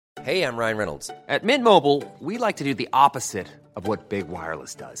Hey, I'm Ryan Reynolds. At Mint Mobile, we like to do the opposite of what Big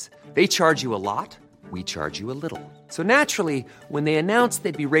Wireless does. They charge you a lot, we charge you a little. So naturally, when they announced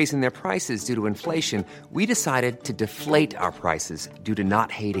they'd be raising their prices due to inflation, we decided to deflate our prices due to not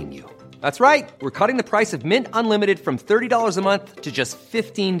hating you. That's right. We're cutting the price of Mint Unlimited from $30 a month to just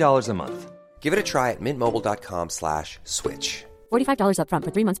 $15 a month. Give it a try at mintmobile.com/switch. $45 up front for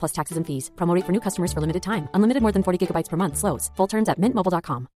 3 months plus taxes and fees. Promo rate for new customers for limited time. Unlimited more than 40 gigabytes per month. Slows full terms at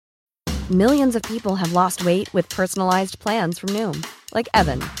mintmobile.com. Millions of people have lost weight with personalized plans from Noom. Like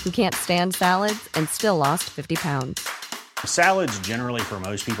Evan, who can't stand salads and still lost 50 pounds. Salads generally for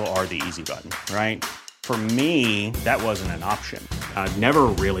most people are the easy button, right? For me, that wasn't an option. I never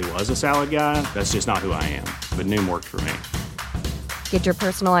really was a salad guy. That's just not who I am. But Noom worked for me. Get your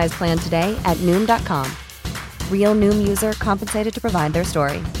personalized plan today at Noom.com. Real Noom user compensated to provide their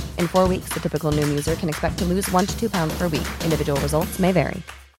story. In 4 weeks, the typical Noom user can expect to lose 1 to 2 pounds per week. Individual results may vary.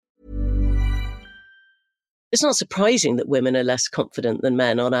 It's not surprising that women are less confident than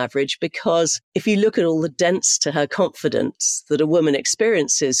men on average, because if you look at all the dents to her confidence that a woman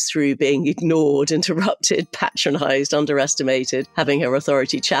experiences through being ignored, interrupted, patronised, underestimated, having her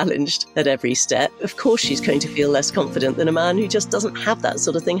authority challenged at every step, of course she's going to feel less confident than a man who just doesn't have that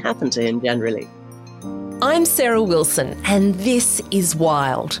sort of thing happen to him generally. I'm Sarah Wilson, and this is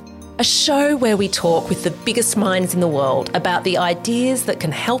Wild, a show where we talk with the biggest minds in the world about the ideas that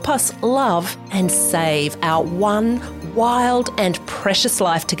can help us love and save our one wild and precious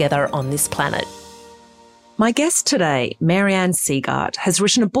life together on this planet. My guest today, Marianne Seagart, has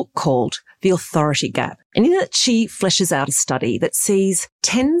written a book called The Authority Gap, and in it she fleshes out a study that sees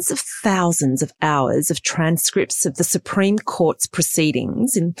tens of thousands of hours of transcripts of the Supreme Court's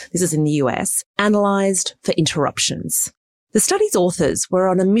proceedings, this is in the US, analysed for interruptions. The study's authors were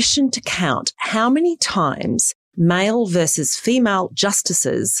on a mission to count how many times male versus female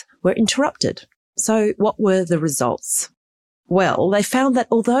justices were interrupted. So what were the results? Well, they found that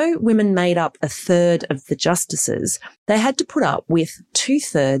although women made up a third of the justices, they had to put up with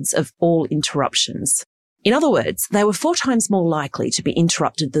 2/3 of all interruptions. In other words, they were 4 times more likely to be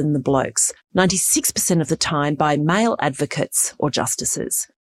interrupted than the blokes, 96% of the time by male advocates or justices.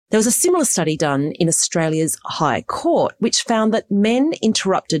 There was a similar study done in Australia's High Court, which found that men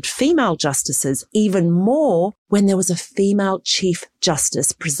interrupted female justices even more when there was a female Chief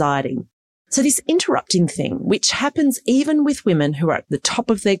Justice presiding. So this interrupting thing, which happens even with women who are at the top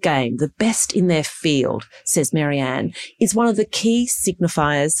of their game, the best in their field, says Marianne, is one of the key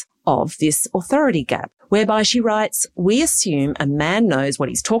signifiers of this authority gap, whereby she writes, we assume a man knows what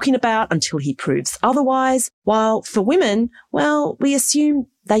he's talking about until he proves otherwise, while for women, well, we assume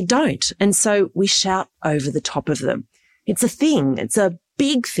they don't, and so we shout over the top of them. It's a thing. It's a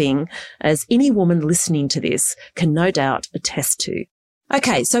big thing, as any woman listening to this can no doubt attest to.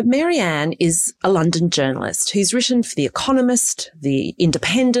 Okay, so Marianne is a London journalist who's written for The Economist, The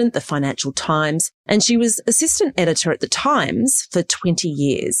Independent, The Financial Times, and she was assistant editor at The Times for 20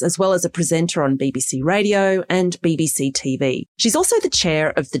 years, as well as a presenter on BBC Radio and BBC TV. She's also the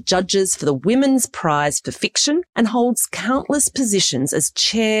chair of the judges for the Women's Prize for Fiction and holds countless positions as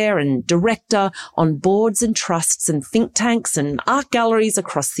chair and director on boards and trusts and think tanks and art galleries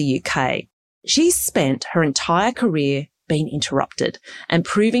across the UK. She's spent her entire career been interrupted and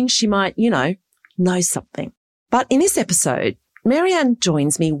proving she might, know something. But in this episode, Marianne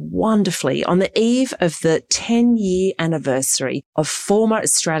joins me wonderfully on the eve of the 10-year anniversary of former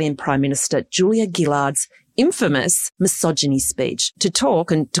Australian Prime Minister Julia Gillard's infamous misogyny speech to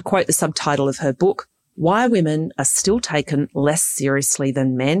talk, and to quote the subtitle of her book, Why Women Are Still Taken Less Seriously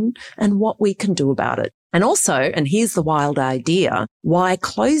Than Men and What We Can Do About It. And also, and here's the wild idea, why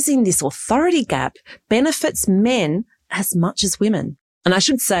closing this authority gap benefits men as much as women. And I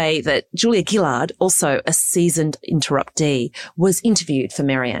should say that Julia Gillard, also a seasoned interruptee, was interviewed for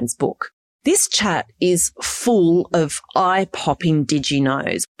Marianne's book. This chat is full of eye-popping did you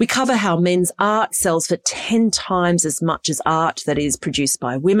knows. We cover how men's art sells for 10 times as much as art that is produced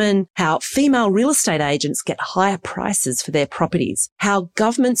by women, how female real estate agents get higher prices for their properties, how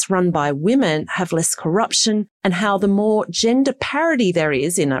governments run by women have less corruption, and how the more gender parity there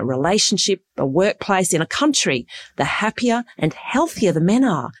is in a relationship, a workplace, in a country, the happier and healthier the men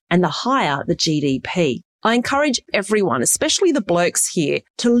are and the higher the GDP. I encourage everyone, especially the blokes here,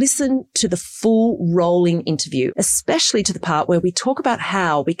 to listen to the full rolling interview, especially to the part where we talk about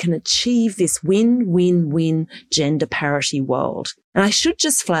how we can achieve this win-win-win gender parity world. And I should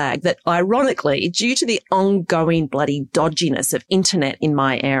just flag that, ironically, due to the ongoing bloody dodginess of internet in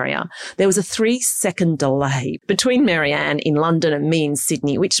my area, there was a 3-second delay between Marianne in London and me in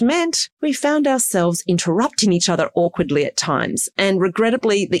Sydney, which meant we found ourselves interrupting each other awkwardly at times. And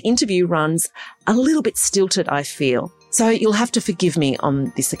regrettably, the interview runs a little bit stilted, I feel. So you'll have to forgive me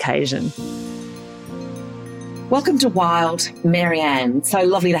on this occasion. Welcome to Wild, Marianne. So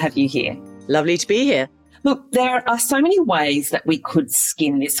lovely to have you here. Lovely to be here. Look, there are so many ways that we could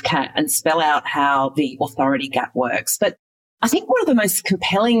skin this cat and spell out how the authority gap works. But I think one of the most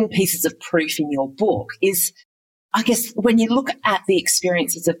compelling pieces of proof in your book is, I guess, when you look at the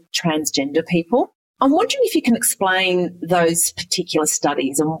experiences of transgender people. I'm wondering if you can explain those particular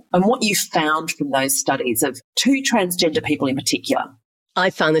studies and what you found from those studies of 2 transgender people in particular.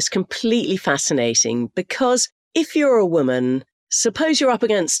 I found this completely fascinating because if you're a woman, suppose you're up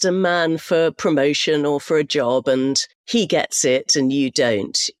against a man for promotion or for a job and he gets it and you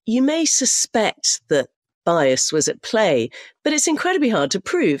don't. You may suspect that bias was at play, but it's incredibly hard to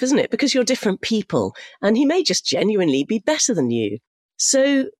prove, isn't it? Because you're different people and he may just genuinely be better than you.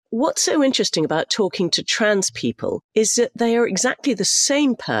 So what's so interesting about talking to trans people is that they are exactly the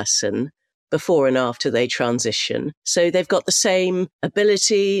same person before and after they transition. So they've got the same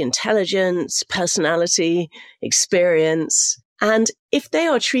ability, intelligence, personality, experience. And if they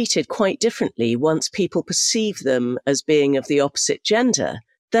are treated quite differently once people perceive them as being of the opposite gender,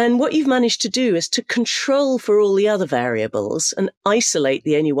 then what you've managed to do is to control for all the other variables and isolate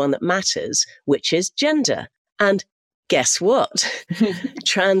the only one that matters, which is gender. And guess what?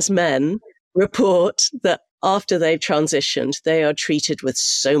 Trans men report that after they've transitioned, they are treated with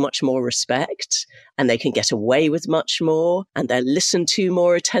so much more respect and they can get away with much more and they're listened to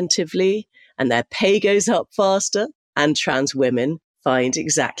more attentively and their pay goes up faster. And trans women find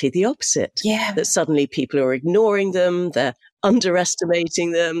exactly the opposite. Yeah. That suddenly people are ignoring them, they're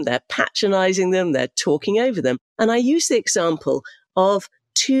underestimating them, they're patronizing them, they're talking over them. And I use the example of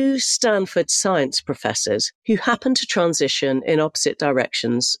 2 Stanford science professors who happened to transition in opposite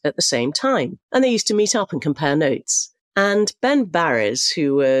directions at the same time. And they used to meet up and compare notes. And Ben Barres,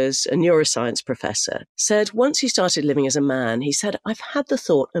 who was a neuroscience professor, said once he started living as a man, he said, I've had the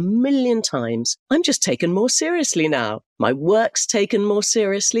thought 1,000,000 times, I'm just taken more seriously now. My work's taken more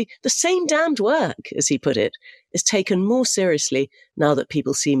seriously. The same damned work, as he put it, is taken more seriously now that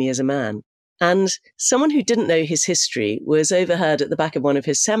people see me as a man. And someone who didn't know his history was overheard at the back of one of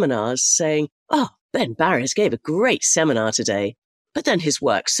his seminars saying, oh, Ben Barres gave a great seminar today, but then his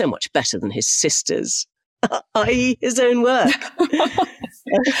work's so much better than his sister's. I.e. his own work.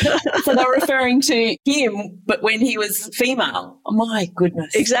 So they're referring to him, but when he was female. Oh, my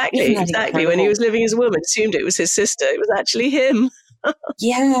goodness. Exactly. When he was living as a woman, assumed it was his sister. It was actually him.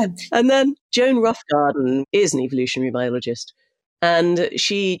 Yeah. And then Joan Roughgarden is an evolutionary biologist, and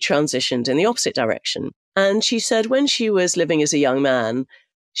she transitioned in the opposite direction. And she said when she was living as a young man,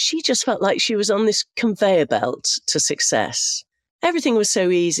 she just felt like she was on this conveyor belt to success. Everything was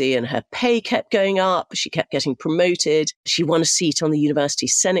so easy and her pay kept going up. She kept getting promoted. She won a seat on the university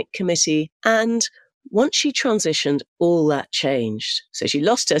Senate committee. And once she transitioned, all that changed. So she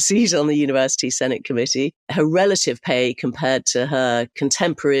lost her seat on the university Senate committee. Her relative pay compared to her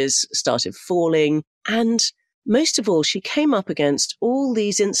contemporaries started falling. And most of all, she came up against all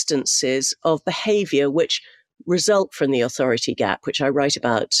these instances of behavior which result from the authority gap, which I write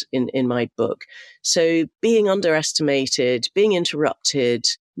about in my book. So being underestimated, being interrupted,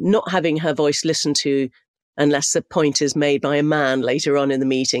 not having her voice listened to unless the point is made by a man later on in the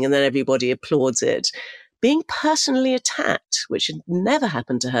meeting and then everybody applauds it. Being personally attacked, which had never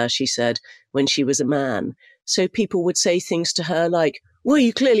happened to her, she said, when she was a man. So people would say things to her like, well,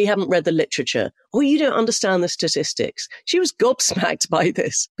 you clearly haven't read the literature, or you don't understand the statistics. She was gobsmacked by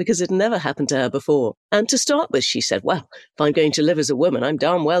this because it never happened to her before. And to start with, she said, well, if I'm going to live as a woman, I'm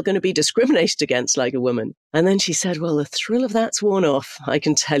darn well going to be discriminated against like a woman. And then she said, well, the thrill of that's worn off, I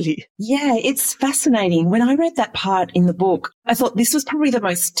can tell you. Yeah, it's fascinating. When I read that part in the book, I thought this was probably the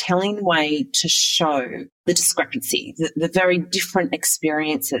most telling way to show the discrepancy, the very different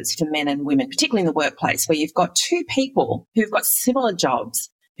experiences for men and women, particularly in the workplace, where you've got 2 people who've got similar jobs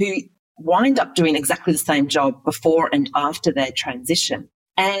who wind up doing exactly the same job before and after their transition.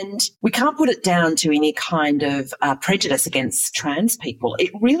 And we can't put it down to any kind of prejudice against trans people. It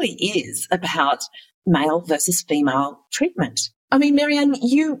really is about male versus female treatment. I mean, Marianne,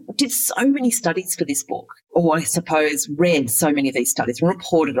 you did so many studies for this book, or I suppose read so many of these studies and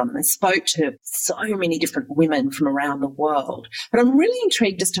reported on them and spoke to so many different women from around the world. But I'm really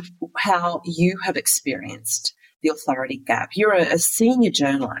intrigued as to how you have experienced the authority gap. You're a senior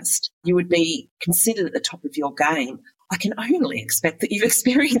journalist. You would be considered at the top of your game. I can only expect that you've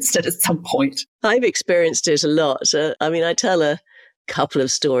experienced it at some point. I've experienced it a lot. I tell a couple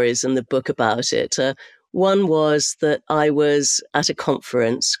of stories in the book about it. One was that I was at a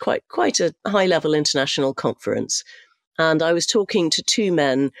conference, quite a high-level international conference, and I was talking to two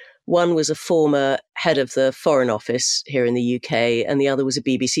men. One was a former head of the Foreign Office here in the UK, and the other was a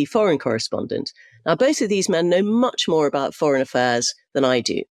BBC foreign correspondent. Now, both of these men know much more about foreign affairs than I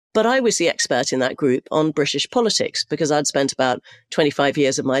do. But I was the expert in that group on British politics because I'd spent about 25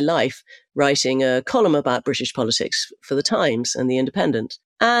 years of my life writing a column about British politics for the Times and the Independent.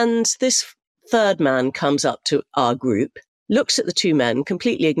 And this third man comes up to our group, looks at the two men,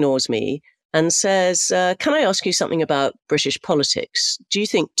 completely ignores me, and says, can I ask you something about British politics? Do you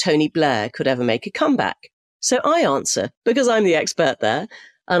think Tony Blair could ever make a comeback? So I answer, because I'm the expert there,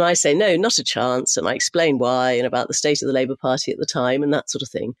 and I say, no, not a chance. And I explain why and about the state of the Labour Party at the time and that sort of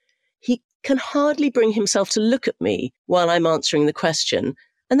thing. He can hardly bring himself to look at me while I'm answering the question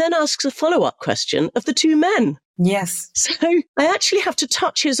and then asks a follow-up question of the two men. Yes. So I actually have to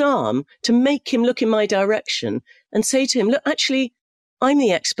touch his arm to make him look in my direction and say to him, look, actually, I'm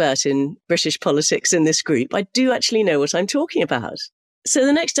the expert in British politics in this group. I do actually know what I'm talking about. So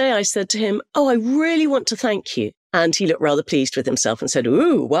the next day I said to him, oh, I really want to thank you. And he looked rather pleased with himself and said,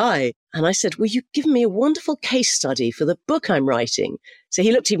 ooh, why? And I said, well, you've given me a wonderful case study for the book I'm writing. So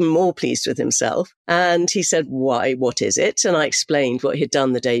he looked even more pleased with himself. And he said, why, what is it? And I explained what he'd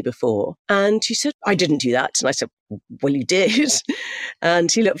done the day before. And he said, I didn't do that. And I said, well, you did. And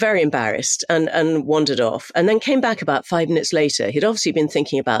he looked very embarrassed and wandered off and then came back about 5 minutes later. He'd obviously been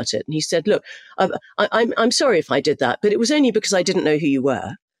thinking about it. And he said, look, I'm sorry if I did that, but it was only because I didn't know who you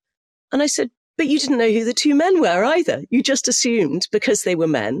were. And I said, but you didn't know who the two men were either. You just assumed because they were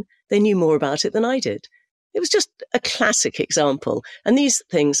men, they knew more about it than I did. It was just a classic example. And these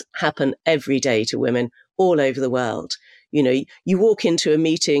things happen every day to women all over the world. You know, you walk into a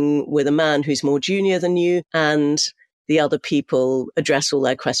meeting with a man who's more junior than you and the other people address all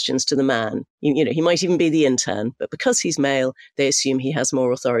their questions to the man. You know, he might even be the intern, but because he's male, they assume he has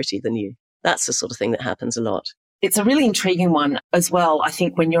more authority than you. That's the sort of thing that happens a lot. It's a really intriguing one as well. I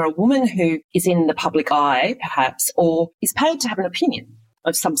think when you're a woman who is in the public eye, perhaps, or is paid to have an opinion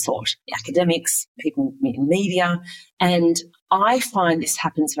of some sort, academics, people in media, and I find this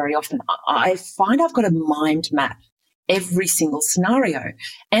happens very often. I find I've got a mind map every single scenario.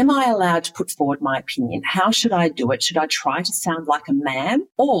 Am I allowed to put forward my opinion? How should I do it? Should I try to sound like a man,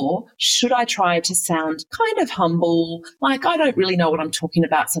 or should I try to sound kind of humble, like I don't really know what I'm talking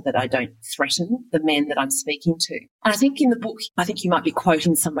about so that I don't threaten the men that I'm speaking to? And I think in the book, I think you might be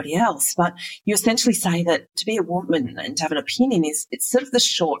quoting somebody else, but you essentially say that to be a woman and to have an opinion it's sort of the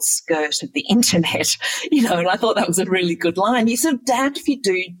short skirt of the internet, you know, and I thought that was a really good line. You said, damned if you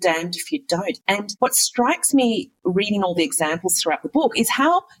do, damned if you don't. And what strikes me reading all the examples throughout the book is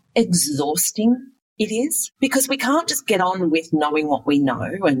how exhausting it is, because we can't just get on with knowing what we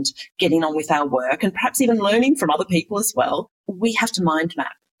know and getting on with our work and perhaps even learning from other people as well. We have to mind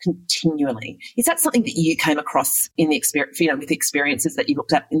map continually. Is that something that you came across in the experience, you know, with the experiences that you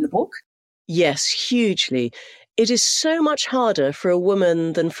looked at in the book? Yes, hugely. It is so much harder for a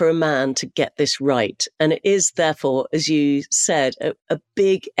woman than for a man to get this right. And it is, therefore, as you said, a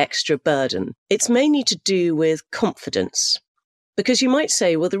big extra burden. It's mainly to do with confidence. Because you might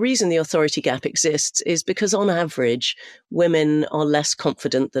say, well, the reason the authority gap exists is because on average, women are less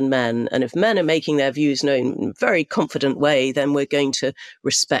confident than men. And if men are making their views known in a very confident way, then we're going to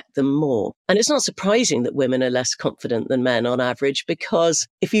respect them more. And it's not surprising that women are less confident than men on average, because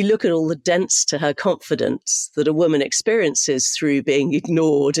if you look at all the dents to her confidence that a woman experiences through being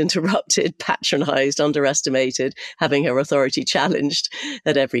ignored, interrupted, patronized, underestimated, having her authority challenged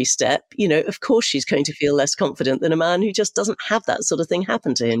at every step, you know, of course she's going to feel less confident than a man who just doesn't have that sort of thing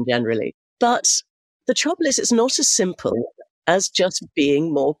happen to him generally. But the trouble is, it's not as simple as just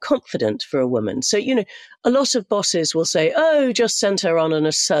being more confident for a woman. So, you know, a lot of bosses will say, oh, just send her on an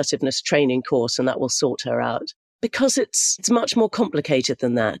assertiveness training course and that will sort her out. Because it's much more complicated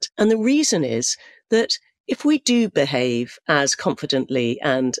than that. And the reason is that if we do behave as confidently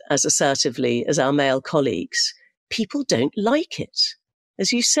and as assertively as our male colleagues, people don't like it.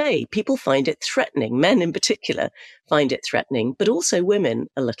 As you say, people find it threatening. Men in particular find it threatening, but also women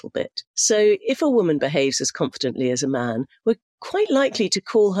a little bit. So if a woman behaves as confidently as a man, we're quite likely to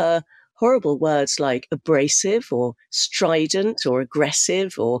call her horrible words like abrasive or strident or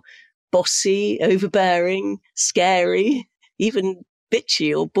aggressive or bossy, overbearing, scary, even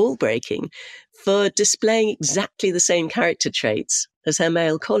bitchy or ball-breaking for displaying exactly the same character traits as her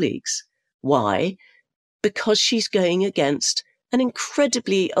male colleagues. Why? Because she's going against an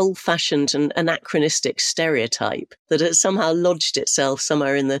incredibly old-fashioned and anachronistic stereotype that has somehow lodged itself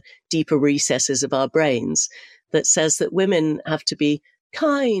somewhere in the deeper recesses of our brains that says that women have to be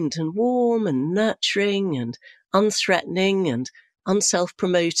kind and warm and nurturing and unthreatening and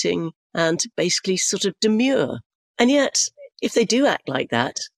unself-promoting and basically sort of demure. And yet, if they do act like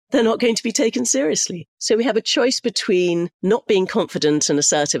that, they're not going to be taken seriously. So we have a choice between not being confident and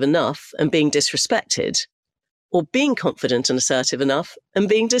assertive enough and being disrespected, or being confident and assertive enough and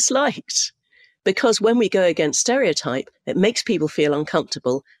being disliked. Because when we go against stereotype, it makes people feel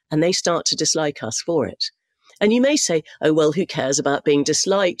uncomfortable and they start to dislike us for it. And you may say, oh, well, who cares about being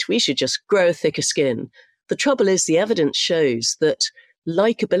disliked? We should just grow a thicker skin. The trouble is the evidence shows that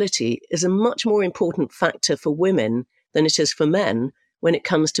likability is a much more important factor for women than it is for men when it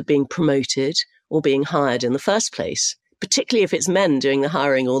comes to being promoted or being hired in the first place, particularly if it's men doing the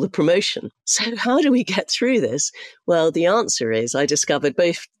hiring or the promotion. So how do we get through this? Well, the answer is I discovered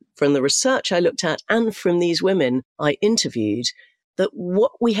both from the research I looked at and from these women I interviewed that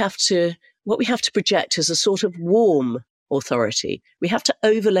what we have to project is a sort of warm authority. We have to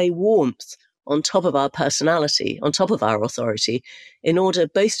overlay warmth on top of our personality, on top of our authority, in order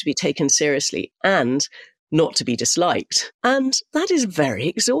both to be taken seriously and not to be disliked. And that is very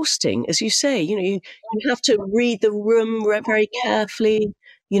exhausting, as you say. You have to read the room very carefully.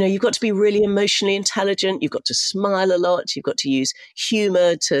 You've got to be really emotionally intelligent. You've got to smile a lot. You've got to use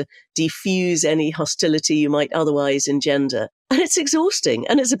humor to diffuse any hostility you might otherwise engender. And it's exhausting.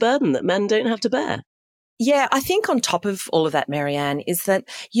 And it's a burden that men don't have to bear. Yeah, I think on top of all of that, Marianne, is that,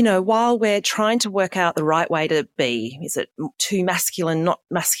 while we're trying to work out the right way to be, is it too masculine, not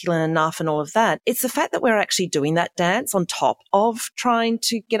masculine enough and all of that, it's the fact that we're actually doing that dance on top of trying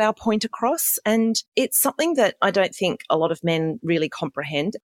to get our point across. And it's something that I don't think a lot of men really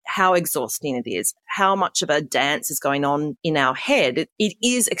comprehend. How exhausting it is, how much of a dance is going on in our head. It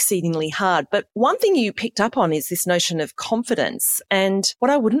is exceedingly hard. But one thing you picked up on is this notion of confidence. And what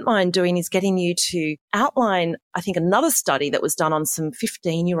I wouldn't mind doing is getting you to outline, I think, another study that was done on some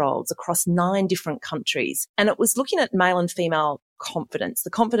 15-year-olds across 9 different countries. And it was looking at male and female confidence, the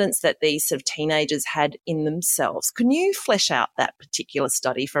confidence that these sort of teenagers had in themselves. Can you flesh out that particular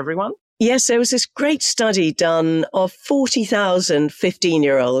study for everyone? Yes, there was this great study done of 40,000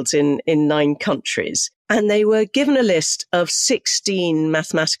 15-year-olds in 9 countries. And they were given a list of 16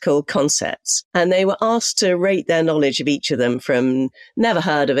 mathematical concepts. And they were asked to rate their knowledge of each of them from never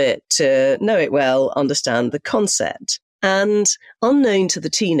heard of it to know it well, understand the concept. And unknown to the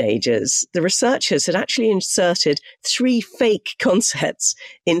teenagers, the researchers had actually inserted 3 fake concepts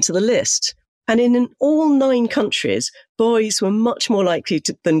into the list. And in all 9 countries, boys were much more likely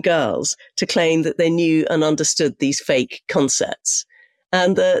than girls to claim that they knew and understood these fake concepts.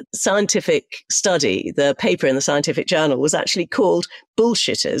 And the scientific study, the paper in the scientific journal, was actually called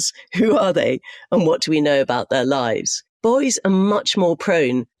Bullshitters. Who are they? And what do we know about their lives? Boys are much more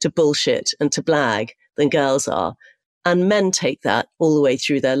prone to bullshit and to blag than girls are. And men take that all the way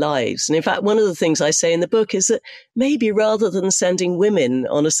through their lives. And in fact, one of the things I say in the book is that maybe rather than sending women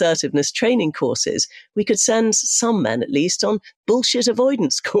on assertiveness training courses, we could send some men at least on bullshit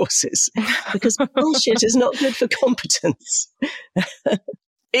avoidance courses, because bullshit is not good for competence.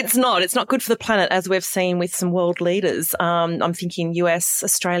 It's not good for the planet, as we've seen with some world leaders. I'm thinking US,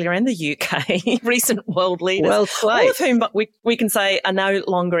 Australia and the UK, recent world leaders. Well, quite. All of whom we can say are no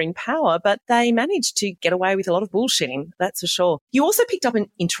longer in power, but they managed to get away with a lot of bullshitting, that's for sure. You also picked up on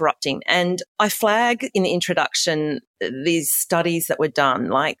interrupting, and I flag in the introduction these studies that were done,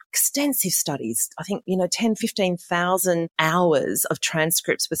 like extensive studies. I think, 10, 15,000 hours of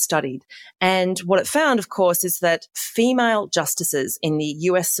transcripts were studied. And what it found, of course, is that female justices in the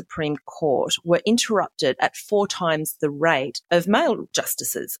US Supreme Court were interrupted at 4 times the rate of male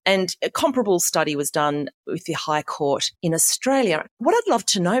justices. And a comparable study was done with the High Court in Australia. What I'd love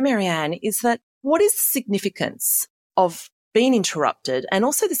to know, Marianne, is that what is the significance of being interrupted and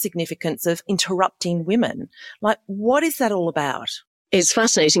also the significance of interrupting women? Like, what is that all about? It's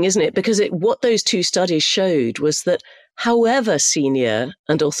fascinating, isn't it? Because what those 2 studies showed was that however senior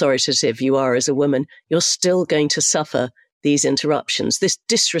and authoritative you are as a woman, you're still going to suffer these interruptions, this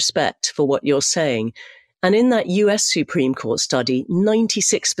disrespect for what you're saying. And in that US Supreme Court study,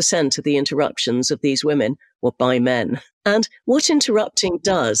 96% of the interruptions of these women were by men. And what interrupting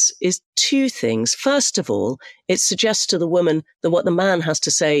does is 2 things. First of all, it suggests to the woman that what the man has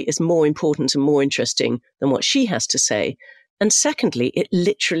to say is more important and more interesting than what she has to say. And secondly, it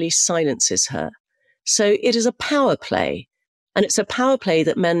literally silences her. So it is a power play. And it's a power play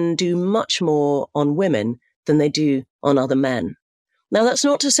that men do much more on women than they do on other men. Now, that's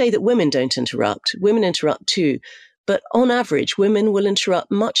not to say that women don't interrupt. Women interrupt too. but on average, women will interrupt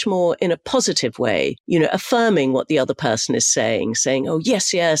much more in a positive way, affirming what the other person is saying, oh,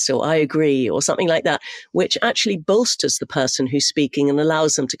 yes, or I agree, or something like that, which actually bolsters the person who's speaking and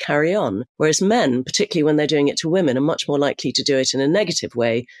allows them to carry on. Whereas men, particularly when they're doing it to women, are much more likely to do it in a negative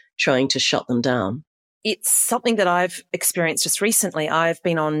way, trying to shut them down. It's something that I've experienced just recently. I've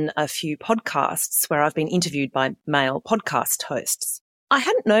been on a few podcasts where I've been interviewed by male podcast hosts. I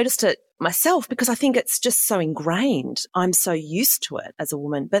hadn't noticed it myself because I think it's just so ingrained. I'm so used to it as a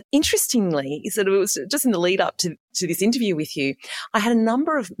woman. But interestingly, it was just in the lead up to this interview with you, I had a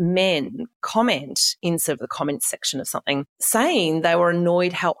number of men comment in sort of the comments section of something saying they were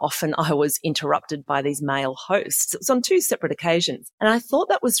annoyed how often I was interrupted by these male hosts. It was on 2 separate occasions. And I thought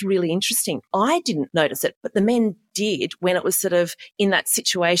that was really interesting. I didn't notice it, but the men did when it was sort of in that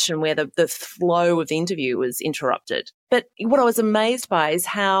situation where the flow of the interview was interrupted. But what I was amazed by is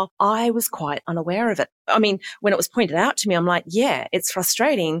how I was quite unaware of it. I mean, when it was pointed out to me, I'm like, yeah, it's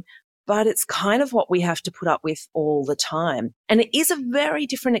frustrating, but it's kind of what we have to put up with all the time. And it is a very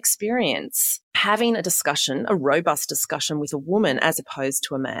different experience having a discussion, a robust discussion with a woman as opposed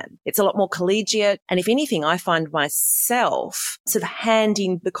to a man. It's a lot more collegiate. And if anything, I find myself sort of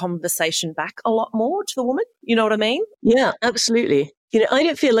handing the conversation back a lot more to the woman. You know what I mean? Yeah, absolutely. I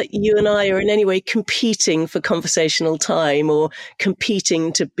don't feel like you and I are in any way competing for conversational time or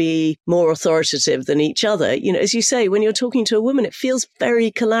competing to be more authoritative than each other. As you say, when you're talking to a woman, it feels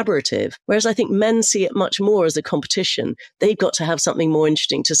very collaborative. Whereas I think men see it much more as a competition. They've got to have something more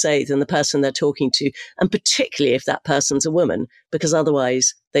interesting to say than the person they're talking to. And particularly if that person's a woman, because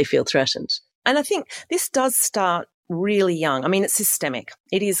otherwise they feel threatened. And I think this does start really young. I mean, it's systemic.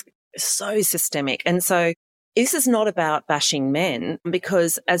 It is so systemic. And so this is not about bashing men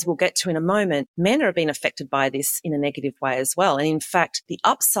because, as we'll get to in a moment, men are being affected by this in a negative way as well. And in fact, the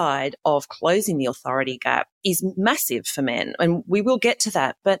upside of closing the authority gap is massive for men. And we will get to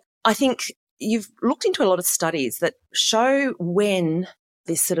that. But I think you've looked into a lot of studies that show when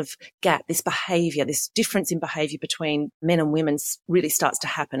this sort of gap, this behaviour, this difference in behaviour between men and women really starts to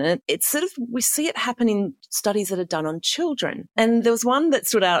happen. And it's sort of, we see it happen in studies that are done on children. And there was one that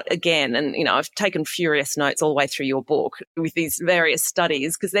stood out again. And, I've taken furious notes all the way through your book with these various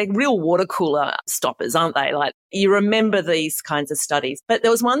studies because they're real water cooler stoppers, aren't they? Like, you remember these kinds of studies. But there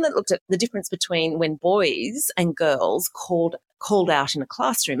was one that looked at the difference between when boys and girls called out in a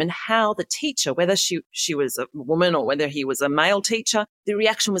classroom and how the teacher, whether she was a woman or whether he was a male teacher, the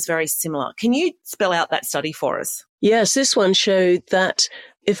reaction was very similar. Can you spell out that study for us? Yes, this one showed that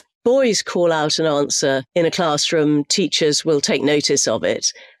if boys call out an answer in a classroom, teachers will take notice of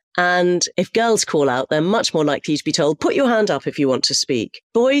it. And if girls call out, they're much more likely to be told, put your hand up if you want to speak.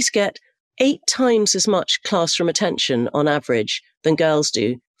 Boys get 8 times as much classroom attention on average than girls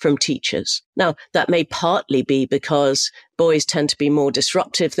do from teachers. Now, that may partly be because boys tend to be more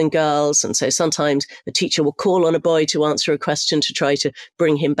disruptive than girls. And so sometimes the teacher will call on a boy to answer a question to try to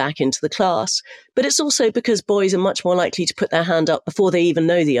bring him back into the class. But it's also because boys are much more likely to put their hand up before they even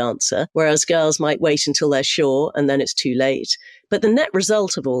know the answer, whereas girls might wait until they're sure and then it's too late. But the net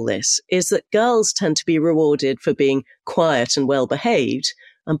result of all this is that girls tend to be rewarded for being quiet and well behaved,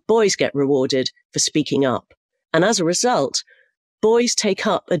 and boys get rewarded for speaking up. And as a result, boys take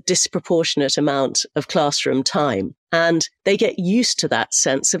up a disproportionate amount of classroom time, and they get used to that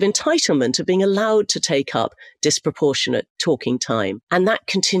sense of entitlement of being allowed to take up disproportionate talking time. And that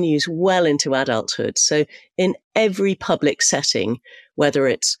continues well into adulthood. So in every public setting, whether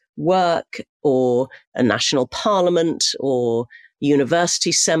it's work or a national parliament or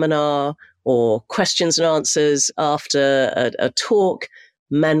university seminar or questions and answers after a talk,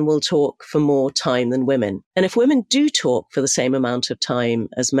 men will talk for more time than women. And if women do talk for the same amount of time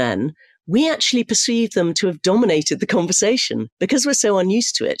as men, we actually perceive them to have dominated the conversation. Because we're so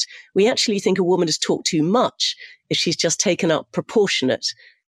unused to it, we actually think a woman has talked too much if she's just taken up proportionate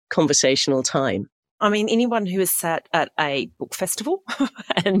conversational time. I mean, anyone who has sat at a book festival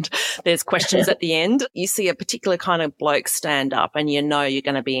and there's questions at the end, you see a particular kind of bloke stand up and you know you're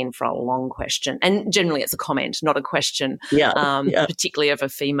going to be in for a long question. And generally it's a comment, not a question, particularly of a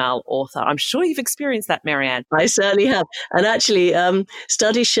female author. I'm sure you've experienced that, Marianne. I certainly have. And actually,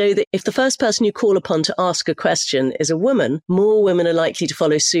 studies show that if the first person you call upon to ask a question is a woman, more women are likely to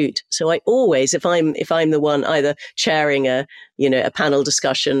follow suit. So I always, if I'm the one either chairing a panel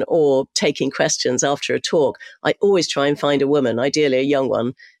discussion or taking questions after a talk, I always try and find a woman, ideally a young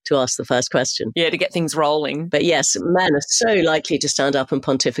one, to ask the first question. Yeah, to get things rolling. But yes, men are so likely to stand up and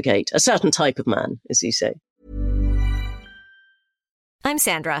pontificate. A certain type of man, as you say. I'm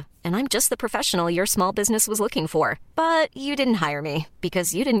Sandra, and I'm just the professional your small business was looking for. But you didn't hire me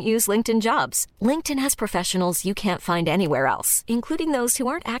because you didn't use LinkedIn Jobs. LinkedIn has professionals you can't find anywhere else, including those who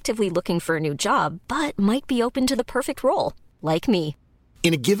aren't actively looking for a new job, but might be open to the perfect role, like me.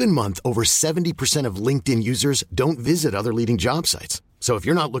 In a given month, over 70% of LinkedIn users don't visit other leading job sites. So if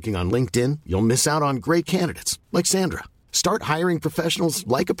you're not looking on LinkedIn, you'll miss out on great candidates like Sandra. Start hiring professionals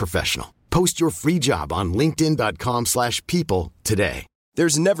like a professional. Post your free job on linkedin.com/people today.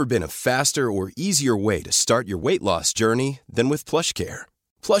 There's never been a faster or easier way to start your weight loss journey than with PlushCare.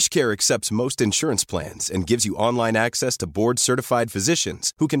 PlushCare accepts most insurance plans and gives you online access to board-certified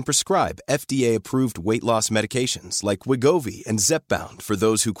physicians who can prescribe FDA-approved weight loss medications like Wegovy and Zepbound for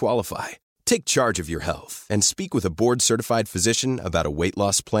those who qualify. Take charge of your health and speak with a board-certified physician about a weight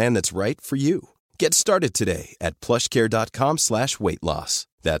loss plan that's right for you. Get started today at plushcare.com/weight loss.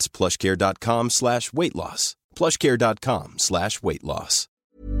 That's plushcare.com/weight loss. plushcare.com/weight loss.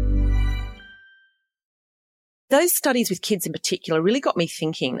 Those studies with kids in particular really got me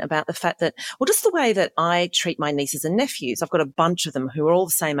thinking about the fact that, well, just the way that I treat my nieces and nephews. I've got a bunch of them who are all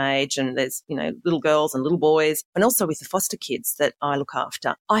the same age, and there's, little girls and little boys, and also with the foster kids that I look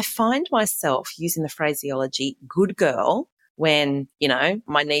after. I find myself using the phraseology good girl when,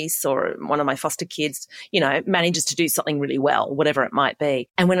 my niece or one of my foster kids, manages to do something really well, whatever it might be.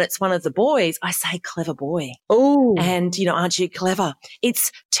 And when it's one of the boys, I say clever boy. Oh. And, aren't you clever?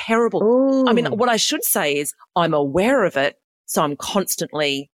 It's terrible. Ooh. I mean, what I should say is I'm aware of it. So I'm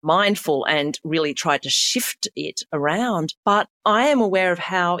constantly mindful and really try to shift it around. But I am aware of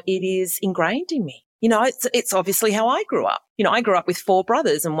how it is ingrained in me. It's obviously how I grew up. I grew up with 4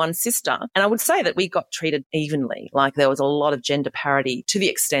 brothers and 1 sister, and I would say that we got treated evenly. Like there was a lot of gender parity to the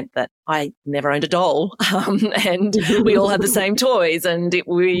extent that I never owned a doll, and we all had the same toys, and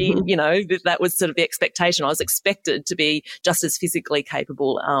that was sort of the expectation. I was expected to be just as physically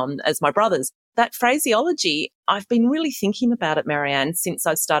capable as my brothers. That phraseology, I've been really thinking about it, Marianne, since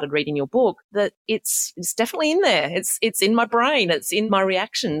I started reading your book, that it's definitely in there. It's in my brain. It's in my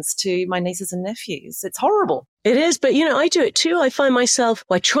reactions to my nieces and nephews. It's horrible. It is, but, I do it too. I find myself,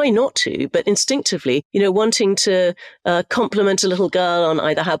 I try not to, but instinctively, wanting to compliment a little girl on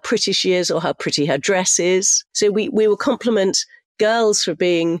either how pretty she is or how pretty her dress is. So we will compliment girls for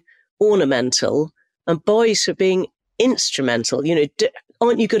being ornamental and boys for being instrumental.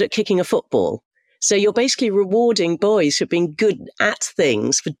 Aren't you good at kicking a football? So you're basically rewarding boys for being good at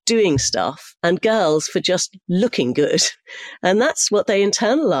things, for doing stuff, and girls for just looking good. And that's what they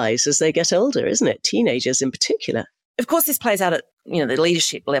internalize as they get older, isn't it? Teenagers in particular. Of course, this plays out at, the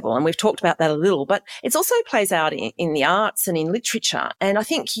leadership level, and we've talked about that a little, but it also plays out in the arts and in literature. And I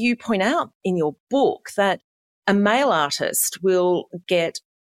think you point out in your book that a male artist will get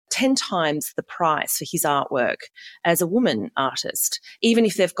 10 times the price for his artwork as a woman artist, even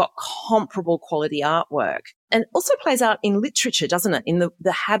if they've got comparable quality artwork. And also plays out in literature, doesn't it? In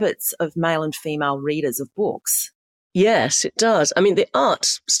the habits of male and female readers of books. Yes, it does. I mean, the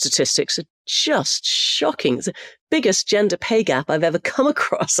art statistics are just shocking. It's the biggest gender pay gap I've ever come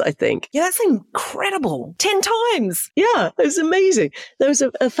across, I think. Yeah, that's incredible. 10 times. Yeah, it was amazing. There was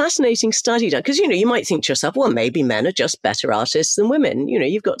a fascinating study done because, you might think to yourself, well, maybe men are just better artists than women.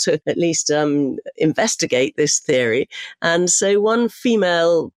 You've got to at least investigate this theory. And so one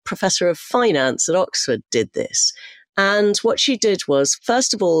female professor of finance at Oxford did this. And what she did was,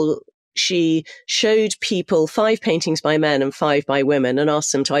 first of all, she showed people 5 paintings by men and 5 by women and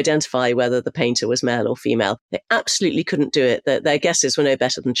asked them to identify whether the painter was male or female. They absolutely couldn't do it. Their guesses were no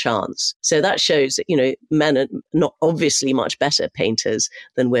better than chance. So that shows that, men are not obviously much better painters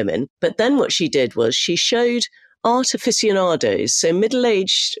than women. But then what she did was she showed art aficionados, so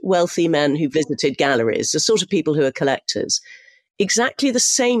middle-aged wealthy men who visited galleries, the sort of people who are collectors, exactly the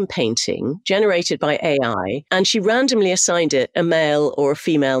same painting generated by AI, and she randomly assigned it a male or a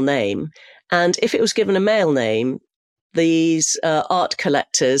female name. And if it was given a male name, these art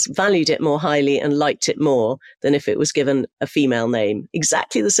collectors valued it more highly and liked it more than if it was given a female name.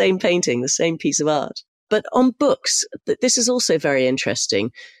 Exactly the same painting, the same piece of art. But on books, this is also very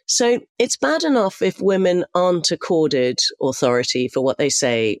interesting. So it's bad enough if women aren't accorded authority for what they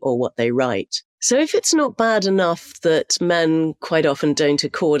say or what they write. So if it's not bad enough that men quite often don't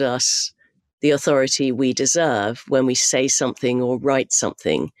accord us the authority we deserve when we say something or write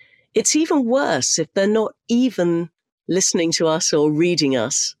something, it's even worse if they're not even listening to us or reading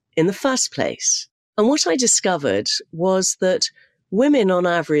us in the first place. And what I discovered was that women on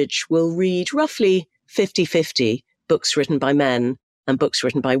average will read roughly 50-50 books written by men and books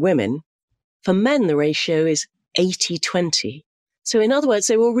written by women. For men, the ratio is 80-20. So in other words,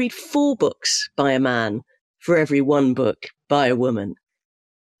 they will read 4 books by a man for every 1 book by a woman.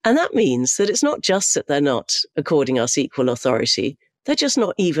 And that means that it's not just that they're not according us equal authority, they're just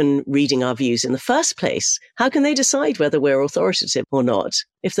not even reading our views in the first place. How can they decide whether we're authoritative or not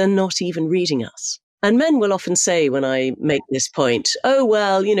if they're not even reading us? And men will often say when I make this point, oh,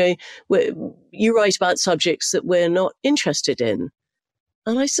 well, you write about subjects that we're not interested in.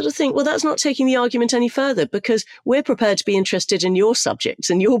 And I sort of think, well, that's not taking the argument any further, because we're prepared to be interested in your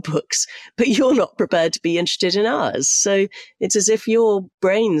subjects and your books, but you're not prepared to be interested in ours. So it's as if your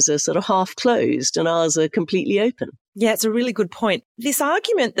brains are sort of half closed and ours are completely open. Yeah, it's a really good point. This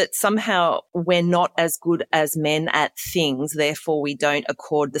argument that somehow we're not as good as men at things, therefore we don't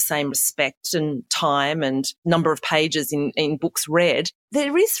accord the same respect and time and number of pages in books read,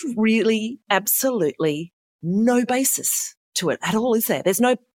 there is really absolutely no basis to it at all, is there? There's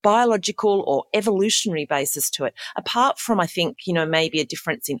no biological or evolutionary basis to it, apart from, I think, maybe a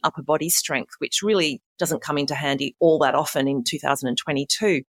difference in upper body strength, which really doesn't come into handy all that often in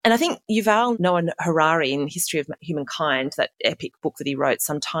 2022. And I think Yuval Noah Harari in History of Humankind, that epic book that he wrote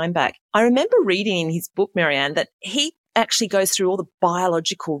some time back, I remember reading in his book, Marianne, that he actually goes through all the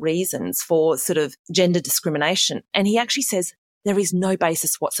biological reasons for sort of gender discrimination. And he actually says there is no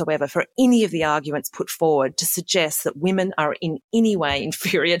basis whatsoever for any of the arguments put forward to suggest that women are in any way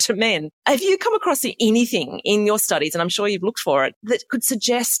inferior to men. Have you come across anything in your studies, and I'm sure you've looked for it, that could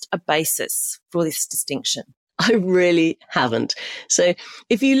suggest a basis for this distinction? I really haven't. So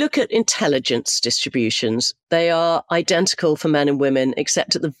if you look at intelligence distributions, they are identical for men and women,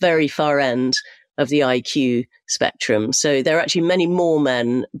 except at the very far end of the IQ spectrum. So there are actually many more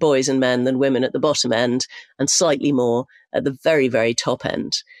boys and men than women at the bottom end, and slightly more at the very, very top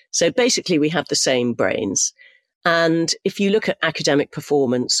end. So basically we have the same brains. And if you look at academic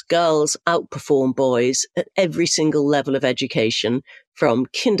performance, girls outperform boys at every single level of education, from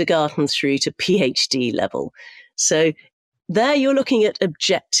kindergarten through to PhD level. So there you're looking at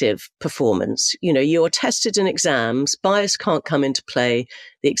objective performance. You're tested in exams, bias can't come into play,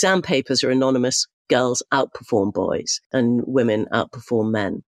 the exam papers are anonymous, girls outperform boys and women outperform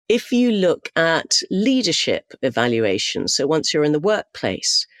men. If you look at leadership evaluations, so once you're in the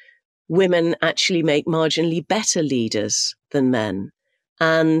workplace, women actually make marginally better leaders than men,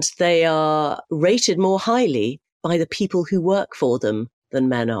 and they are rated more highly by the people who work for them than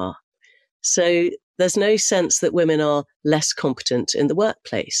men are. So there's no sense that women are less competent in the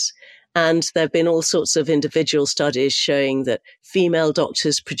workplace. And there have been all sorts of individual studies showing that female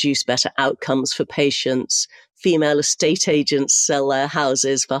doctors produce better outcomes for patients. Female estate agents sell their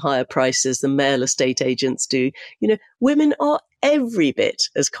houses for higher prices than male estate agents do. Women are every bit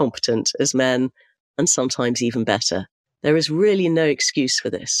as competent as men, and sometimes even better. There is really no excuse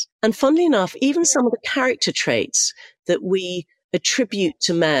for this. And funnily enough, even some of the character traits that we attribute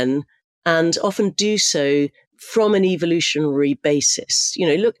to men, and often do so from an evolutionary basis.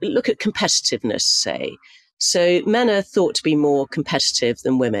 Look at competitiveness, say. So men are thought to be more competitive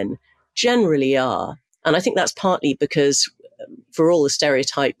than women, generally are. And I think that's partly because, for all the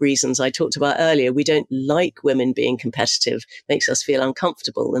stereotype reasons I talked about earlier, we don't like women being competitive, makes us feel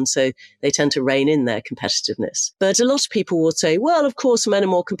uncomfortable. And so they tend to rein in their competitiveness. But a lot of people will say, well, of course, men are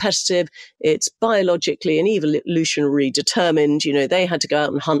more competitive. It's biologically and evolutionary determined. They had to go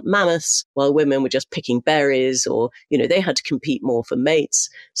out and hunt mammoths while women were just picking berries, or, they had to compete more for mates.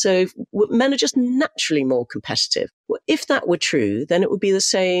 So men are just naturally more competitive. Well, if that were true, then it would be the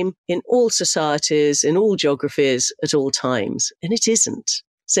same in all societies, in all geographies, at all times. And it isn't.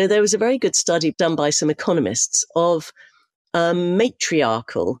 So there was a very good study done by some economists of a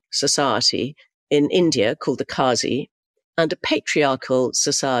matriarchal society in India called the Kazi, and a patriarchal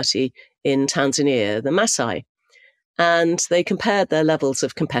society in Tanzania, the Maasai. And they compared their levels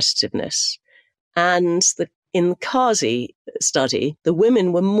of competitiveness. And in the Kazi study, the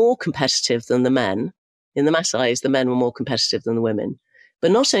women were more competitive than the men. In the Maasais, the men were more competitive than the women.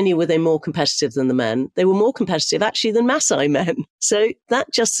 But not only were they more competitive than the men, they were more competitive actually than Maasai men. So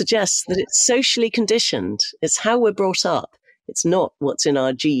that just suggests that it's socially conditioned. It's how we're brought up. It's not what's in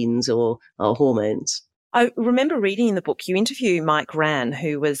our genes or our hormones. I remember reading in the book, you interview Mike Rann,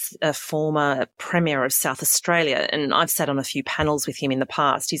 who was a former Premier of South Australia, and I've sat on a few panels with him in the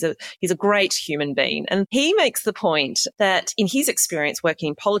past. He's a great human being. And he makes the point that in his experience working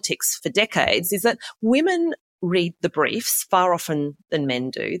in politics for decades is that women read the briefs far often than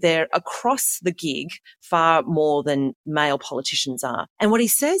men do. They're across the gig far more than male politicians are. And what he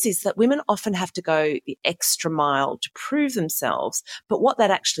says is that women often have to go the extra mile to prove themselves. But what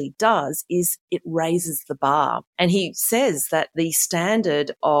that actually does is it raises the bar. And he says that the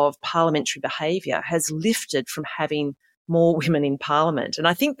standard of parliamentary behaviour has lifted from having more women in Parliament. And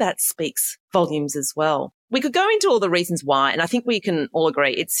I think that speaks volumes as well. We could go into all the reasons why, and I think we can all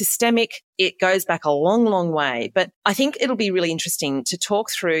agree it's systemic. It goes back a long, long way. But I think it'll be really interesting to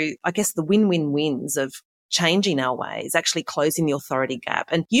talk through, I guess, the win-win-wins of changing our ways, actually closing the authority gap.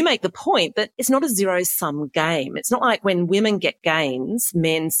 And you make the point that it's not a zero-sum game. It's not like when women get gains,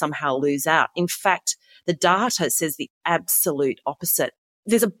 men somehow lose out. In fact, the data says the absolute opposite.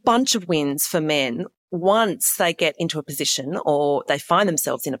 There's a bunch of wins for men once they get into a position or they find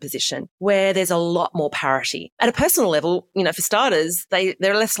themselves in a position where there's a lot more parity. At a personal level, for starters, they're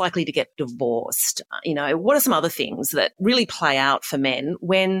less likely to get divorced. What are some other things that really play out for men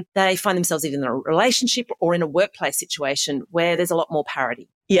when they find themselves either in a relationship or in a workplace situation where there's a lot more parity?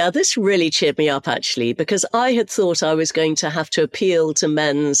 Yeah, this really cheered me up, actually, because I had thought I was going to have to appeal to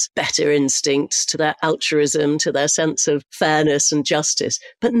men's better instincts, to their altruism, to their sense of fairness and justice.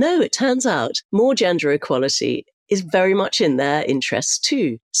 But no, it turns out more gender equality is very much in their interests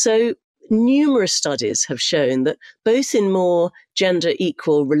too. So numerous studies have shown that both in more gender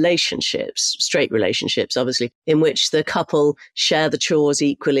equal relationships, straight relationships, obviously, in which the couple share the chores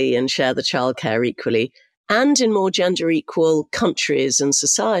equally and share the childcare equally, and in more gender equal countries and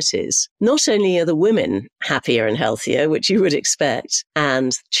societies, not only are the women happier and healthier, which you would expect,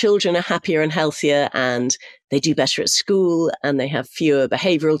 and children are happier and healthier, and they do better at school, and they have fewer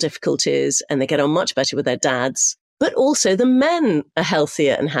behavioral difficulties, and they get on much better with their dads, but also the men are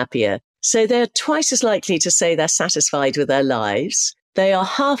healthier and happier. So they're twice as likely to say they're satisfied with their lives. They are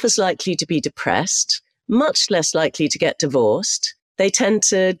half as likely to be depressed, much less likely to get divorced. They tend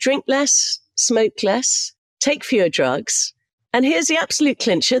to drink less, smoke less, take fewer drugs. And here's the absolute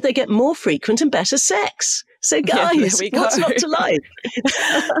clincher. They get more frequent and better sex. So guys, what's not to like?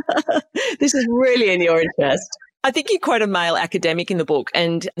 This is really in your interest. I think you quote a male academic in the book,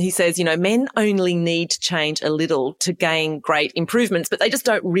 and he says, men only need to change a little to gain great improvements, but they just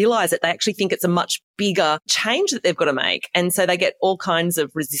don't realize it. They actually think it's a much bigger change that they've got to make. And so they get all kinds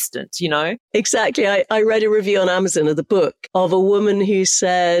of resistance, Exactly. I read a review on Amazon of the book of a woman who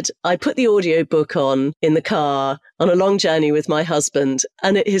said, I put the audiobook on in the car on a long journey with my husband,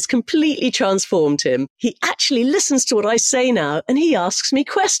 and it has completely transformed him. He actually listens to what I say now, and he asks me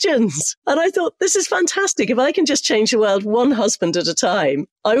questions. And I thought, this is fantastic. If I can just change the world one husband at a time,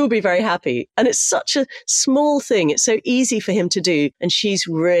 I will be very happy. And it's such a small thing. It's so easy for him to do. And she's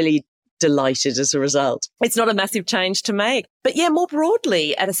really delighted as a result. It's not a massive change to make. But yeah, more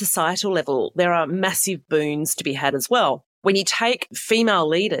broadly, at a societal level, there are massive boons to be had as well. When you take female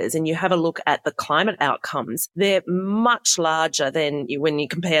leaders and you have a look at the climate outcomes, they're much larger than when you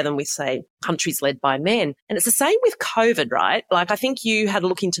compare them with, say, countries led by men. And it's the same with COVID, right? I think you had a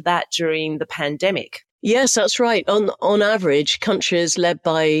look into that during the pandemic. Yes, that's right. On average, countries led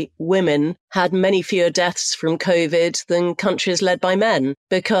by women had many fewer deaths from COVID than countries led by men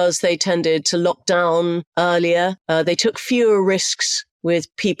because they tended to lock down earlier. They took fewer risks with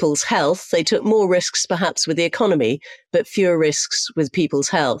people's health. They took more risks perhaps with the economy, but fewer risks with people's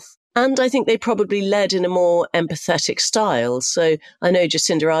health. And I think they probably led in a more empathetic style. So I know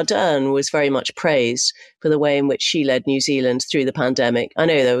Jacinda Ardern was very much praised for the way in which she led New Zealand through the pandemic. I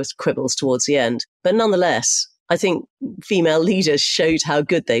know there was quibbles towards the end, but nonetheless, I think female leaders showed how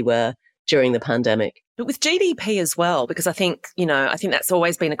good they were during the pandemic. But with GDP as well, because I think that's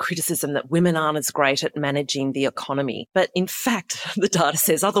always been a criticism that women aren't as great at managing the economy. But in fact, the data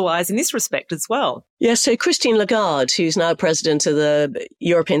says otherwise in this respect as well. Yeah, so Christine Lagarde, who's now president of the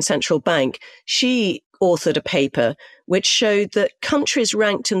European Central Bank, she authored a paper which showed that countries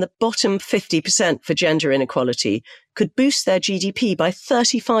ranked in the bottom 50% for gender inequality could boost their GDP by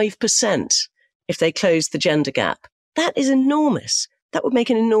 35% if they closed the gender gap. That is enormous. That would make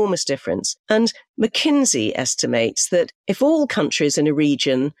an enormous difference. And McKinsey estimates that if all countries in a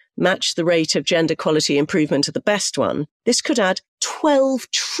region match the rate of gender equality improvement of the best one, this could add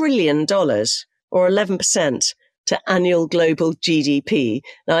 $12 trillion or 11% to annual global GDP.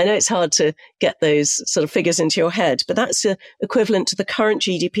 Now, I know it's hard to get those sort of figures into your head, but that's equivalent to the current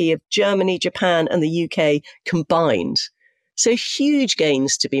GDP of Germany, Japan, and the UK combined. So huge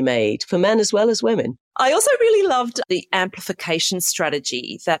gains to be made for men as well as women. I also really loved the amplification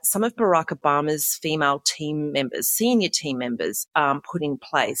strategy that some of Barack Obama's female team members, senior team members, put in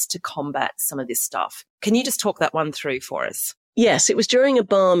place to combat some of this stuff. Can you just talk that one through for us? Yes, it was during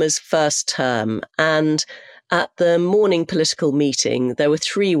Obama's first term, and at the morning political meeting, there were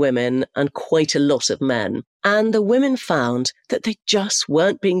 3 women and quite a lot of men. And the women found that they just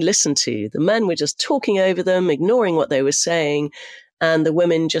weren't being listened to. The men were just talking over them, ignoring what they were saying, and the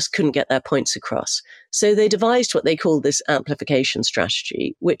women just couldn't get their points across. So they devised what they called this amplification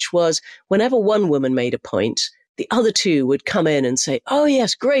strategy, which was whenever one woman made a point, the other two would come in and say, oh,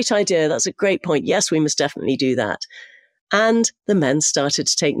 yes, great idea. That's a great point. Yes, we must definitely do that. And the men started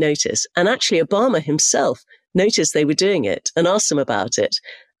to take notice. And actually, Obama himself noticed they were doing it and asked them about it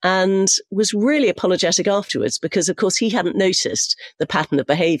and was really apologetic afterwards because, of course, he hadn't noticed the pattern of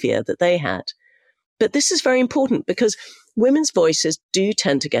behavior that they had. But this is very important because women's voices do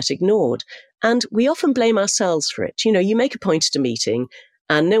tend to get ignored. And we often blame ourselves for it. You know, you make a point at a meeting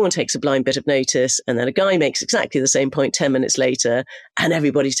and no one takes a blind bit of notice. And then a guy makes exactly the same point 10 minutes later and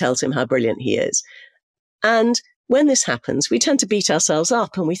everybody tells him how brilliant he is. And when this happens, we tend to beat ourselves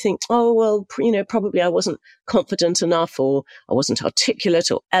up and we think, oh, well, probably I wasn't confident enough or I wasn't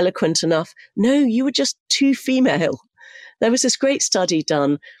articulate or eloquent enough. No, you were just too female. There was this great study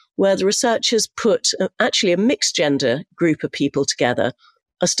done where the researchers put actually a mixed gender group of people together,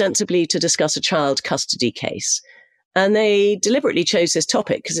 ostensibly to discuss a child custody case. And they deliberately chose this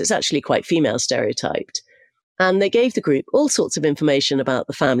topic because it's actually quite female stereotyped. And they gave the group all sorts of information about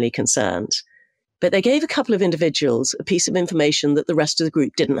the family concerned. But they gave a couple of individuals a piece of information that the rest of the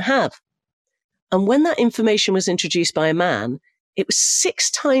group didn't have. And when that information was introduced by a man, it was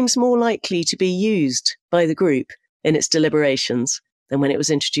 6 times more likely to be used by the group in its deliberations than when it was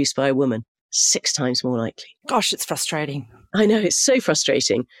introduced by a woman. 6 times more likely. Gosh, it's frustrating. I know, it's so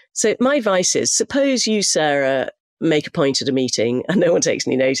frustrating. So my advice is, suppose you, Sarah, make a point at a meeting and no one takes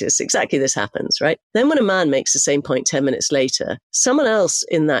any notice. Exactly this happens, right? Then when a man makes the same point 10 minutes later, someone else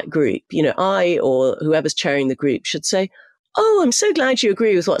in that group, I or whoever's chairing the group should say, oh, I'm so glad you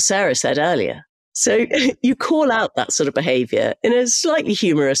agree with what Sarah said earlier. So you call out that sort of behavior in a slightly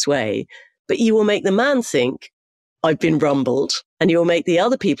humorous way, but you will make the man think, I've been rumbled. And you will make the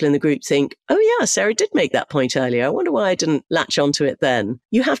other people in the group think, oh yeah, Sarah did make that point earlier. I wonder why I didn't latch onto it then.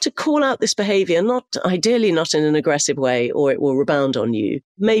 You have to call out this behavior, ideally not in an aggressive way, or it will rebound on you,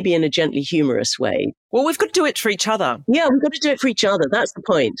 maybe in a gently humorous way. Well, we've got to do it for each other. Yeah, we've got to do it for each other. That's the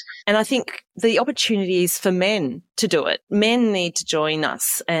point. And I think the opportunity is for men to do it. Men need to join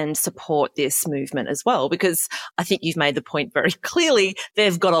us and support this movement as well, because I think you've made the point very clearly.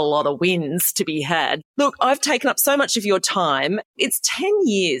 They've got a lot of wins to be had. Look, I've taken up so much of your time. It's 10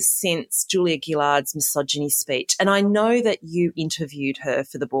 years since Julia Gillard's misogyny speech. And I know that you interviewed her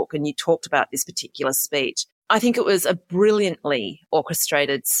for the book and you talked about this particular speech. I think it was a brilliantly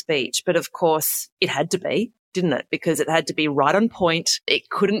orchestrated speech, but of course it had to be, didn't it? Because it had to be right on point. It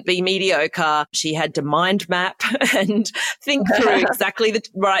couldn't be mediocre. She had to mind map and think through exactly the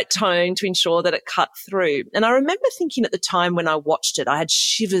right tone to ensure that it cut through. And I remember thinking at the time when I watched it, I had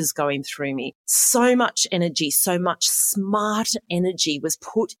shivers going through me. So much energy, so much smart energy was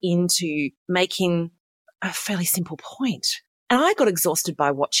put into making a fairly simple point. And I got exhausted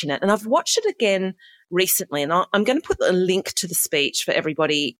by watching it. And I've watched it again recently, and I'm going to put a link to the speech for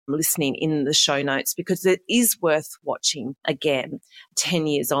everybody listening in the show notes because it is worth watching again 10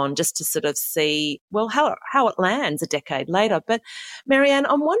 years on just to sort of see, well, how it lands a decade later. But Marianne,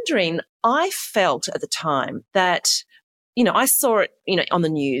 I'm wondering, I felt at the time that, I saw it, on the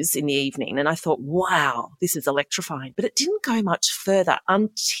news in the evening and I thought, wow, this is electrifying. But it didn't go much further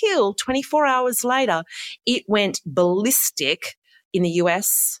until 24 hours later, it went ballistic in the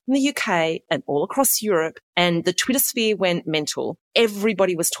US, in the UK, and all across Europe, and the Twitter sphere went mental.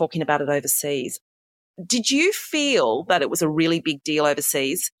 Everybody was talking about it overseas. Did you feel that it was a really big deal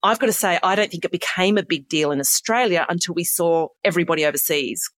overseas? I've got to say, I don't think it became a big deal in Australia until we saw everybody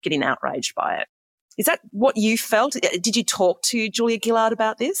overseas getting outraged by it. Is that what you felt? Did you talk to Julia Gillard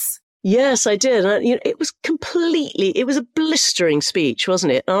about this? Yes, I did. It was a blistering speech,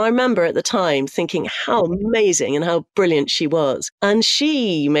 wasn't it? And I remember at the time thinking how amazing and how brilliant she was. And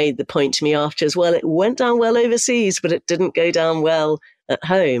she made the point to me after as well, it went down well overseas, but it didn't go down well at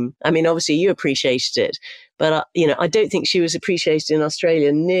home. I mean, obviously you appreciated it, but I don't think she was appreciated in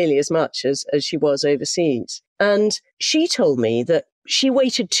Australia nearly as much as she was overseas. And she told me that she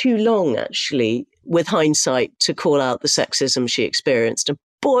waited too long, actually, with hindsight, to call out the sexism she experienced. And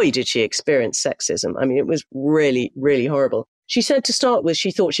boy, did she experience sexism. I mean, it was really, really horrible. She said to start with, she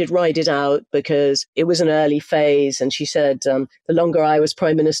thought she'd ride it out because it was an early phase. And she said, the longer I was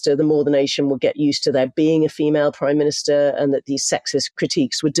prime minister, the more the nation would get used to there being a female prime minister and that these sexist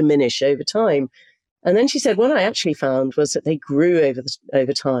critiques would diminish over time. And then she said, what I actually found was that they grew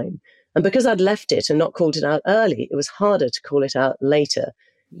over time. And because I'd left it and not called it out early, it was harder to call it out later.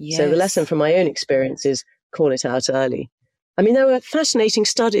 Yes. So the lesson from my own experience is call it out early. I mean, there were fascinating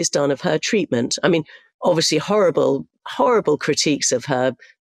studies done of her treatment. I mean, obviously horrible critiques of her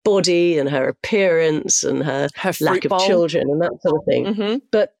body and her appearance and her lack of children and that sort of thing. Mm-hmm.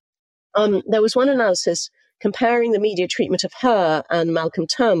 But there was one analysis comparing the media treatment of her and Malcolm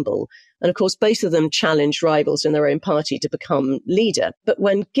Turnbull. And of course, both of them challenged rivals in their own party to become leader. But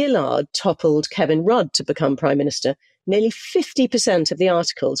when Gillard toppled Kevin Rudd to become Prime Minister, nearly 50% of the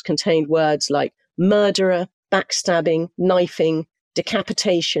articles contained words like murderer, backstabbing, knifing,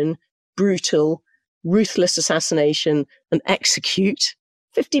 decapitation, brutal, ruthless assassination, and execute.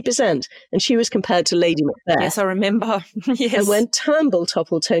 50%. And she was compared to Lady Macbeth. Yes, I remember. Yes. And when Turnbull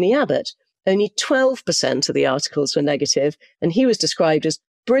toppled Tony Abbott, only 12% of the articles were negative, and he was described as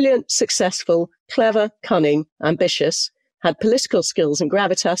brilliant, successful, clever, cunning, ambitious, had political skills and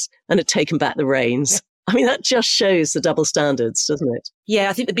gravitas, and had taken back the reins. I mean, that just shows the double standards, doesn't it? Yeah,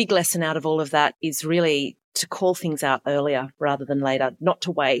 I think the big lesson out of all of that is really to call things out earlier rather than later, not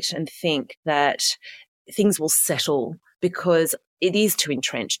to wait and think that things will settle, because it is too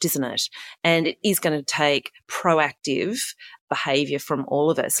entrenched, isn't it? And it is going to take proactive behaviour from all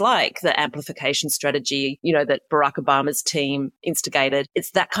of us, like the amplification strategy, that Barack Obama's team instigated.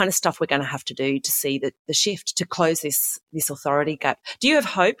 It's that kind of stuff we're going to have to do to see the shift, to close this authority gap. Do you have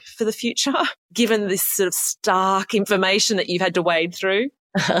hope for the future, given this sort of stark information that you've had to wade through?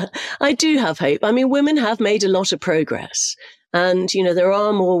 I do have hope. I mean, women have made a lot of progress. And, there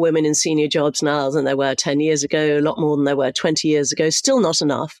are more women in senior jobs now than there were 10 years ago, a lot more than there were 20 years ago, still not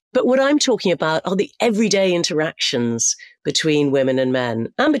enough. But what I'm talking about are the everyday interactions between women and men,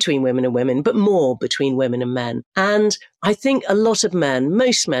 and between women and women, but more between women and men. And I think a lot of men,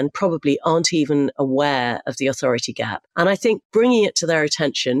 most men probably aren't even aware of the authority gap. And I think bringing it to their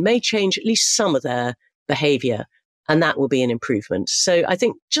attention may change at least some of their behaviour, and that will be an improvement. So I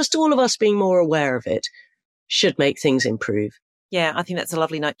think just all of us being more aware of it should make things improve. Yeah, I think that's a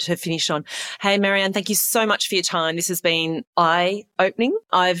lovely note to finish on. Hey, Marianne, thank you so much for your time. This has been eye-opening.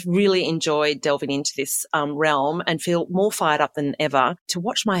 I've really enjoyed delving into this realm and feel more fired up than ever to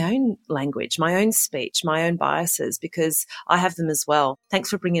watch my own language, my own speech, my own biases, because I have them as well. Thanks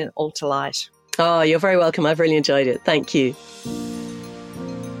for bringing it all to light. Oh, you're very welcome. I've really enjoyed it. Thank you.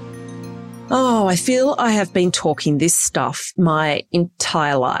 Oh, I feel I have been talking this stuff my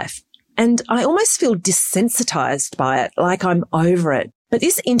entire life. And I almost feel desensitized by it, like I'm over it. But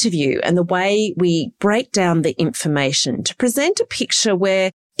this interview and the way we break down the information to present a picture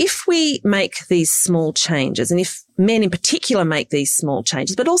where if we make these small changes, and if men in particular make these small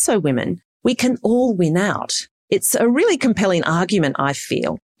changes, but also women, we can all win out. It's a really compelling argument, I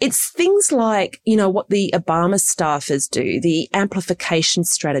feel. It's things like, what the Obama staffers do, the amplification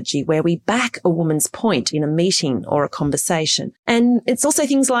strategy where we back a woman's point in a meeting or a conversation. And it's also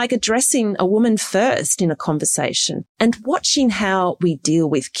things like addressing a woman first in a conversation and watching how we deal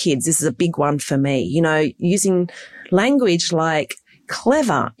with kids. This is a big one for me, using language like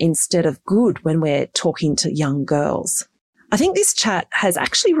clever instead of good when we're talking to young girls. I think this chat has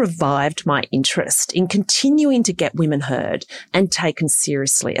actually revived my interest in continuing to get women heard and taken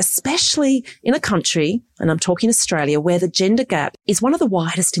seriously, especially in a country, and I'm talking Australia, where the gender gap is one of the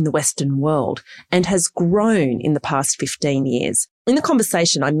widest in the Western world and has grown in the past 15 years. In the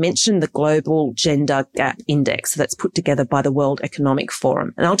conversation, I mentioned the Global Gender Gap Index that's put together by the World Economic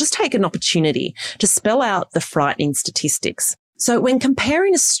Forum, and I'll just take an opportunity to spell out the frightening statistics. So when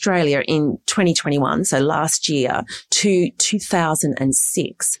comparing Australia in 2021, so last year, to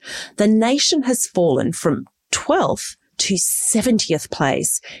 2006, the nation has fallen from 12th to 70th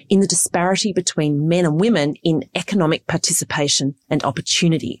place in the disparity between men and women in economic participation and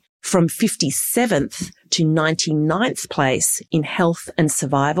opportunity, from 57th to 99th place in health and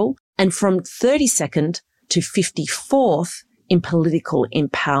survival, and from 32nd to 54th in political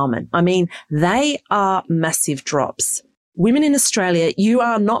empowerment. I mean, they are massive drops. Women in Australia, you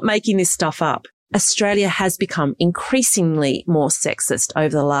are not making this stuff up. Australia has become increasingly more sexist over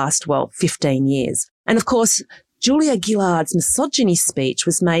the last, 15 years. And of course, Julia Gillard's misogyny speech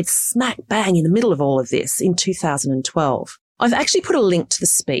was made smack bang in the middle of all of this in 2012. I've actually put a link to the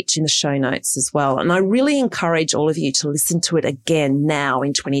speech in the show notes as well, and I really encourage all of you to listen to it again now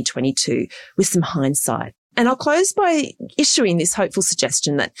in 2022 with some hindsight. And I'll close by issuing this hopeful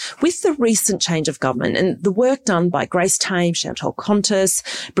suggestion that with the recent change of government and the work done by Grace Tame, Chantal Qantas,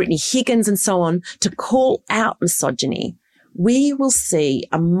 Brittany Higgins and so on to call out misogyny, we will see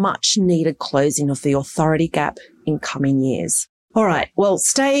a much needed closing of the authority gap in coming years. All right. Well,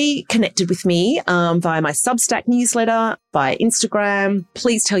 stay connected with me via my Substack newsletter, via Instagram.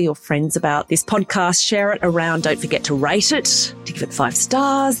 Please tell your friends about this podcast. Share it around. Don't forget to rate it, to give it 5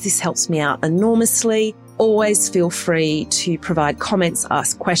 stars. This helps me out enormously. Always feel free to provide comments,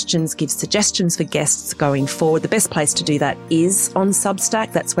 ask questions, give suggestions for guests going forward. The best place to do that is on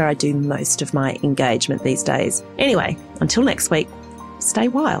Substack. That's where I do most of my engagement these days. Anyway, until next week, stay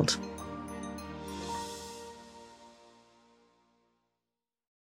wild.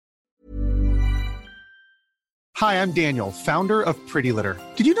 Hi, I'm Daniel, founder of Pretty Litter.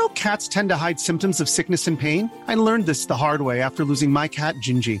 Did you know cats tend to hide symptoms of sickness and pain? I learned this the hard way after losing my cat,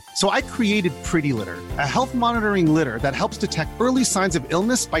 Gingy. So I created Pretty Litter, a health monitoring litter that helps detect early signs of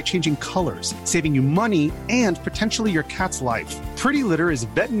illness by changing colors, saving you money and potentially your cat's life. Pretty Litter is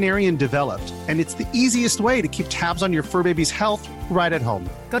veterinarian developed, and it's the easiest way to keep tabs on your fur baby's health right at home.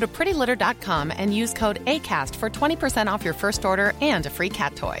 Go to prettylitter.com and use code ACAST for 20% off your first order and a free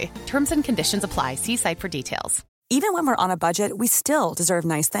cat toy. Terms and conditions apply. See site for details. Even when we're on a budget, we still deserve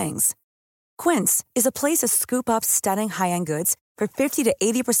nice things. Quince is a place to scoop up stunning high-end goods for 50 to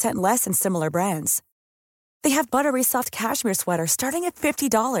 80% less than similar brands. They have buttery soft cashmere sweaters starting at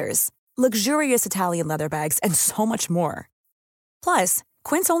 $50, luxurious Italian leather bags, and so much more. Plus,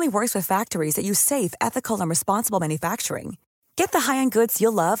 Quince only works with factories that use safe, ethical, and responsible manufacturing. Get the high-end goods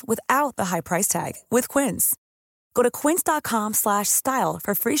you'll love without the high price tag with Quince. Go to quince.com/style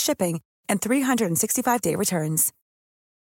for free shipping and 365-day returns.